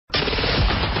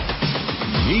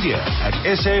Media at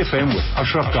SAFM with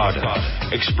Ashraf Garda.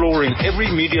 Exploring every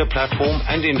media platform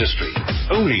and industry.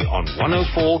 Only on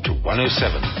 104 to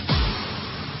 107.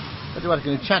 I'm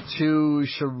going to chat to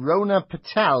Sharona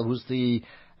Patel, who's the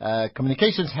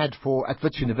communications head at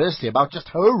Wits University, about just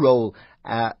her role,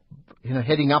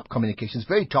 heading up communications.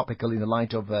 Very topical in the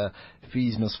light of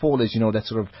fees must fall, as you know, that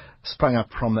sort of sprung up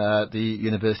from the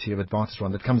University of Advantage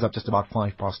that comes up just about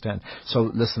 10:05. So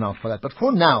listen out for that. But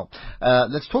for now,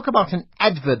 let's talk about an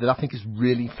advert that I think is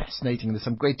really fascinating. There's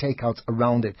some great takeouts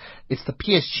around it. It's the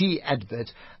PSG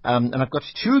advert, and I've got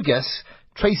two guests.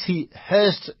 Tracy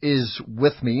Hurst is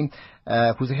with me,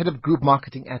 who's the head of group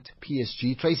marketing at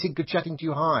PSG. Tracy, good chatting to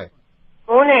you. Hi.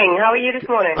 Morning. How are you this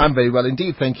morning? I'm very well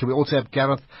indeed, thank you. We also have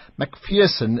Gareth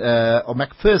McPherson,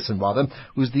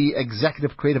 who's the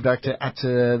executive creative director at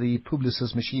the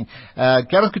Publicis Machine.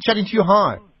 Gareth, good chatting to you.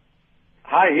 Hi.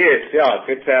 Hi, yes, yeah,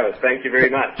 good to have us. Thank you very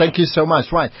much. Thank you so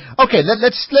much. Right. Okay,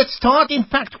 let's start, in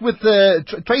fact, with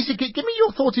Tracy. Give me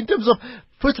your thoughts in terms of,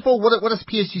 first of all, what does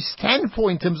PSG stand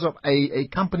for in terms of a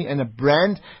company and a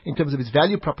brand, in terms of its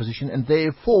value proposition, and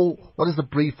therefore, what is the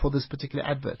brief for this particular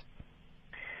advert?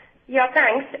 Yeah,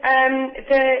 thanks.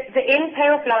 The end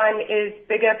payoff line is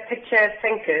bigger picture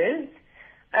thinkers.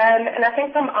 And I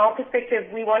think from our perspective,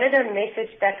 we wanted a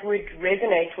message that would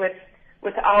resonate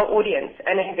with our audience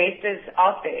and investors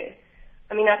out there.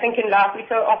 I mean, I think in life we're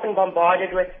so often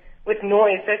bombarded with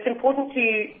noise, so it's important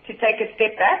to take a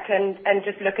step back and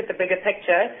just look at the bigger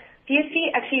picture.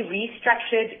 PSG actually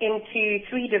restructured into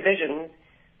 3 divisions: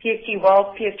 PSG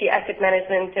Wealth, PSG Asset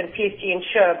Management, and PSG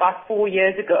Insure about 4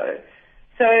 years ago.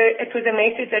 So it was a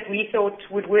message that we thought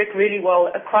would work really well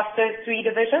across those 3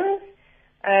 divisions.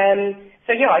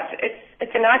 So yeah,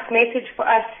 it's a nice message for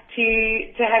us to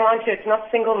hang on to. It's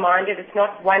not single-minded. It's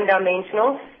not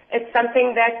one-dimensional. It's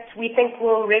something that we think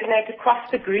will resonate across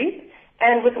the group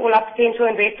and with all our potential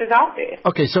investors out there.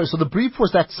 Okay, so the brief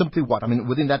was that simply what? I mean,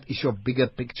 within that issue of bigger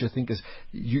picture thinkers,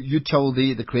 you told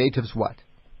the creatives what?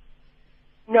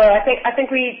 No, I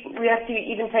think we have to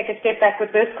even take a step back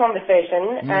with this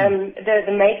conversation.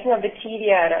 The making of the TV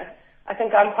ad, I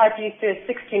think I'm quite used to a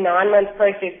 6 to 9 month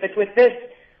process, but with this,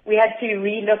 we had to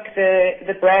relook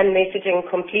the brand messaging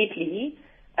completely.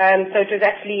 So it was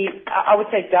actually, I would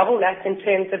say, double that in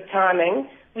terms of timing.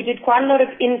 We did quite a lot of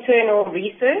internal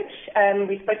research.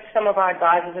 We spoke to some of our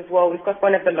advisors as well. We've got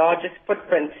one of the largest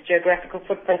geographical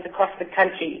footprints across the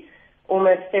country,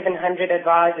 almost 700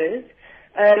 advisors.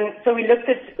 So we looked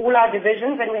at all our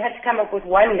divisions and we had to come up with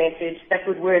one message that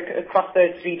would work across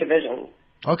those 3 divisions.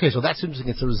 Okay, so that's interesting.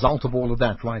 It's a result of all of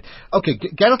that, right? Okay,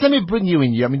 Gareth, let me bring you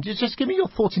in here. I mean, just give me your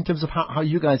thoughts in terms of how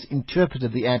you guys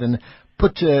interpreted the ad and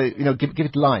give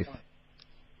it life.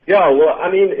 Yeah, well, I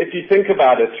mean, if you think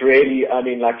about it, really, I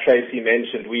mean, like Tracy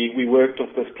mentioned, we worked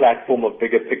with this platform of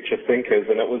bigger picture thinkers,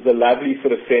 and it was a lovely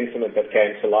sort of sentiment that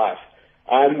came to life.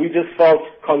 We just felt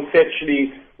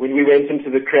conceptually, when we went into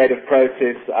the creative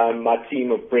process, my team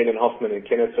of Brendan Hoffman and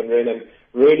Kenneth and Renan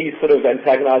really sort of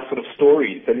antagonized sort of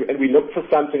stories. And we looked for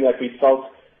something that we felt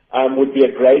would be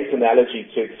a great analogy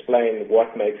to explain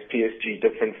what makes PSG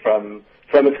different from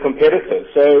its competitors.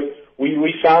 So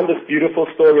we found this beautiful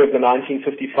story of the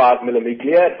 1955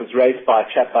 Millimiglia. It was raced by a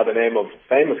chap by the name of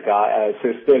famous guy,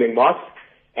 Sir Sterling Moss,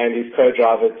 and his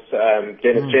co-driver,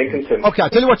 Dennis Jenkinson. Okay, I'll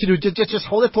tell you what to do. Just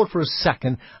hold that thought for a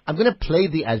second. I'm going to play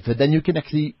the advert, then you can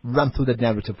actually run through that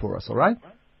narrative for us, all right?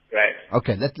 Great.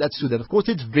 Okay, let's do that. Of course,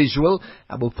 it's visual,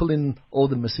 and we'll fill in all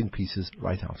the missing pieces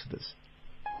right after this.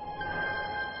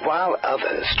 While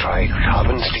others tried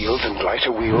carbon steels and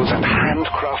lighter wheels and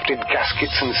handcrafted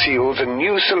gaskets and seals and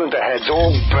new cylinder heads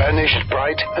all burnished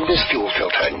bright and this fuel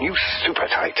filter new super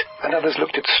tight, and others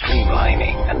looked at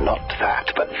streamlining and not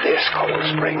that but this coil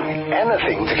spring,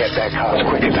 anything to get their cars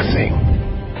quicker to sing.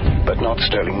 But not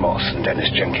Sterling Moss and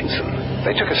Dennis Jenkinson.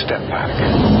 They took a step back,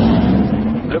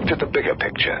 looked at the bigger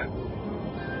picture,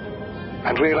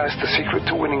 and realized the secret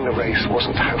to winning the race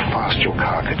wasn't how fast your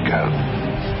car could go,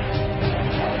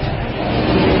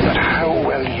 but how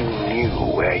well you knew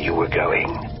where you were going.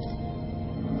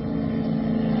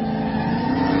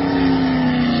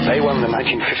 They won the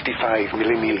 1955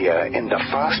 Millimilia in the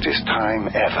fastest time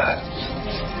ever.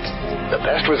 The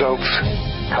best results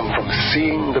come from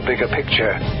seeing the bigger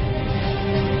picture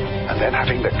and then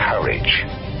having the courage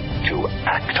to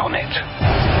act on it.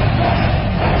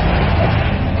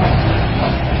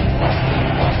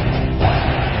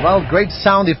 Well, great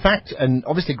sound effect and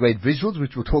obviously great visuals,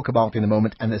 which we'll talk about in a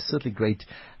moment. And there's certainly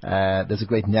there's a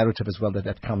great narrative as well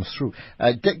that comes through.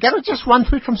 Gareth, just run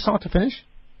through it from start to finish.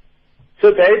 So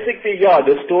basically,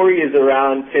 the story is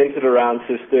centered around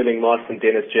Sir Sterling Moss and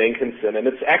Dennis Jenkinson, and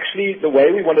it's actually the way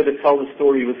we wanted to tell the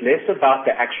story was less about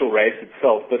the actual race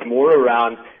itself, but more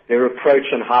around their approach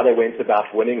and how they went about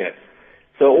winning it.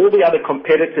 So all the other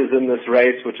competitors in this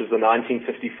race, which is the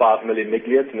 1955 Million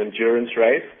Migliot, an endurance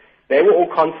race, they were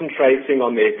all concentrating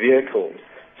on their vehicles.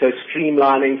 So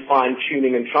streamlining,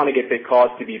 fine-tuning, and trying to get their cars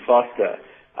to be faster.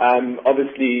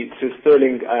 Obviously, Sir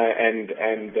Sterling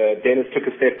and Dennis took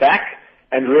a step back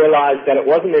and realized that it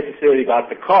wasn't necessarily about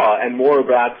the car and more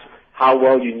about how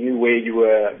well you knew where you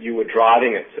were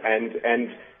driving it. And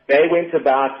they went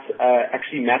about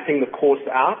actually mapping the course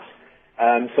out.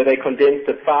 So they condensed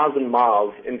 1,000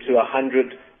 miles into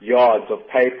 100 yards of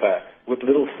paper with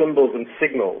little symbols and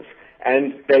signals.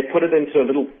 And they put it into a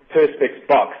little perspex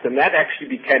box, and that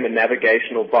actually became a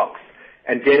navigational box.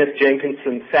 And Dennis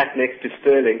Jenkinson sat next to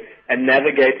Sterling and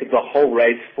navigated the whole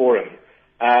race for him.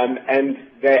 And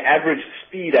their average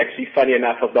speed, actually, funny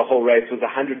enough, of the whole race was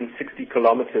 160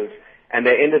 kilometers, and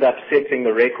they ended up setting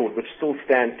the record, which still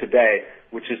stands today,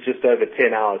 which is just over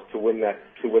 10 hours to win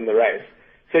the race.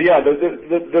 So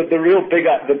the real big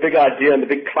idea and the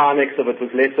big climax of it was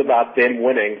less about them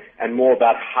winning and more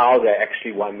about how they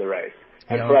actually won the race.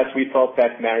 And for us, we felt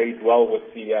that married well with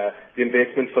the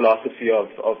investment philosophy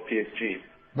of PSG.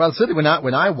 Well, certainly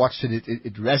when I watched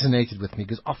it resonated with me,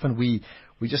 because often we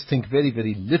just think very,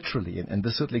 very literally, and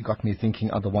this certainly got me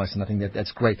thinking otherwise, and I think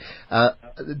that's great.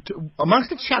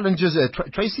 Amongst the challenges,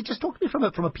 Tracy, just talk to me from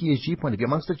a PSG point of view,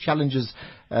 amongst the challenges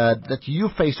that you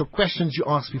faced or questions you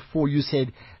asked before you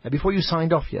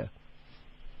signed off here.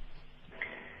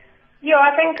 Yeah,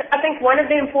 I think one of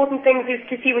the important things is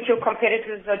to see what your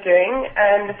competitors are doing.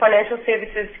 The financial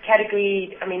services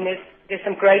category, I mean, there's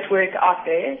some great work out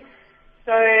there.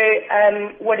 So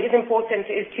what is important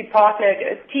is to partner.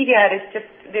 TVAD is just,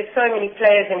 there's so many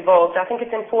players involved. I think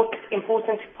it's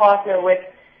important to partner with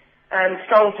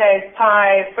strong players.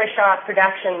 Pi, Fresh Art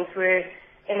Productions were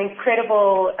an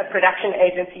incredible production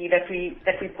agency that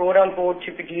we brought on board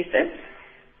to produce it.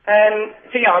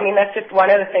 So yeah, I mean, that's just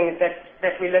one of the things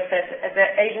that we looked at as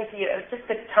an agency. It was just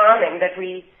the timing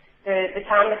the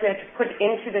time that we had to put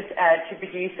into this ad to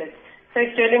produce it. So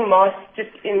Sterling Moss,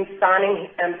 just in signing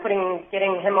and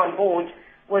getting him on board,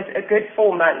 was a good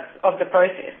 4 months of the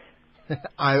process.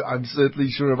 I'm certainly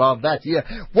sure about that. Yeah.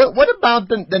 What about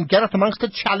then, Gareth, amongst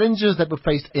the challenges that were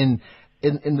faced in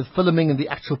the filming and the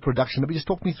actual production? Maybe just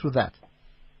talk me through that.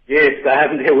 Yes,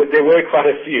 there were quite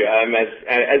a few.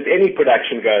 As any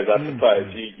production goes, I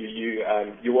suppose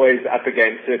you're always up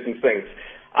against certain things.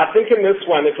 I think in this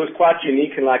one it was quite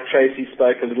unique, and like Tracy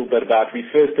spoke a little bit about, we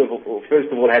first of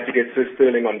all had to get Sir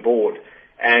Sterling on board,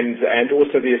 and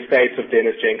also the estate of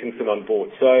Dennis Jenkinson on board.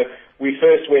 So we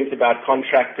first went about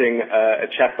contracting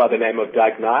a chap by the name of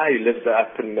Doug Nye, who lives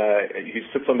up who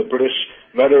sits on the British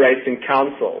Motor Racing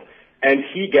Council, and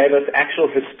he gave us actual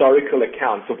historical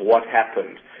accounts of what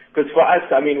happened. Because for us,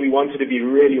 I mean, we wanted to be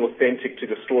really authentic to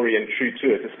the story and true to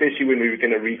it, especially when we were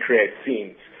going to recreate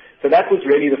scenes. So that was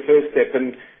really the first step,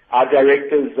 and our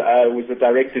directors was a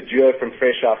director duo from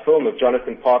Fresh Art Film of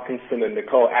Jonathan Parkinson and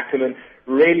Nicole Ackerman,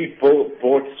 really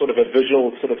brought sort of a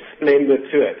visual sort of splendor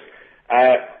to it.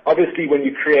 Obviously, when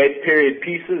you create period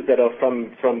pieces that are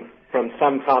from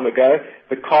some time ago,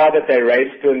 the car that they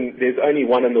raced in, there's only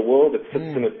one in the world. It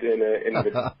sits in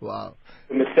the wow.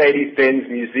 The Mercedes-Benz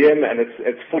Museum, and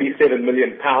it's 47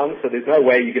 million pounds, so there's no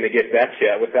way you're going to get that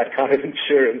here with that kind of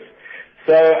insurance.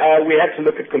 So we had to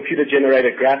look at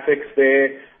computer-generated graphics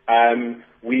there.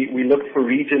 We looked for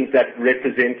regions that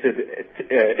represented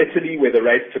Italy, where the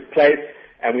race took place,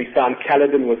 and we found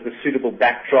Caledon was the suitable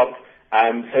backdrop.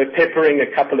 So peppering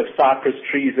a couple of cypress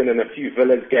trees in and a few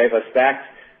villas gave us that.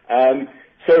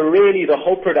 So really, the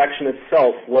whole production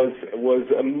itself was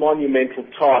a monumental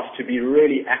task to be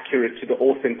really accurate to the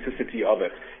authenticity of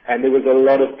it. And there was a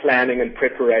lot of planning and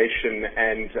preparation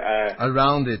and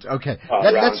around it. Okay,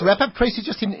 let's wrap up, Tracy,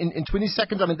 just in 20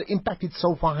 seconds. I mean, the impact it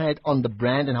so far had on the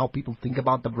brand and how people think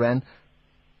about the brand.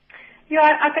 Yeah,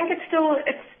 I think it's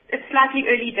slightly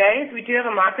early days. We do have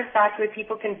a microsite where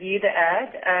people can view the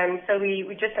ad. So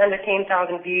we just under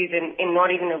 10,000 views in not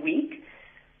even a week.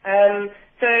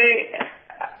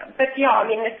 But yeah, I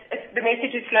mean, the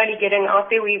message is slowly getting out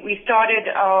there. We started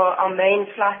our main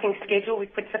flighting schedule. We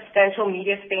put substantial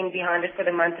media spend behind it for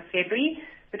the month of February,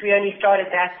 but we only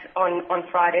started that on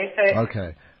Friday. So,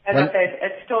 okay. As I said,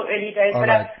 it's still early days. But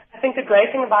right. I think the great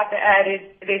thing about the ad is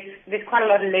there's quite a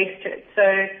lot of legs to it. So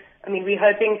I mean, we're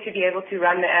hoping to be able to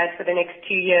run the ad for the next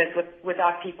 2 years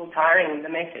without people tiring the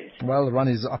message. Well, the run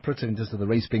is operative in terms of the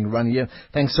race being run here.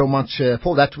 Thanks so much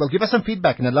for that. Well, give us some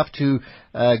feedback, and I'd love to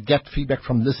get feedback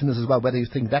from listeners as well, whether you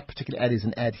think that particular ad is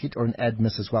an ad hit or an ad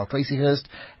miss as well. Tracy Hurst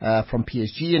from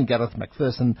PSG and Gareth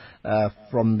McPherson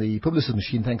from the Publicist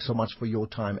Machine, thanks so much for your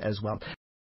time as well.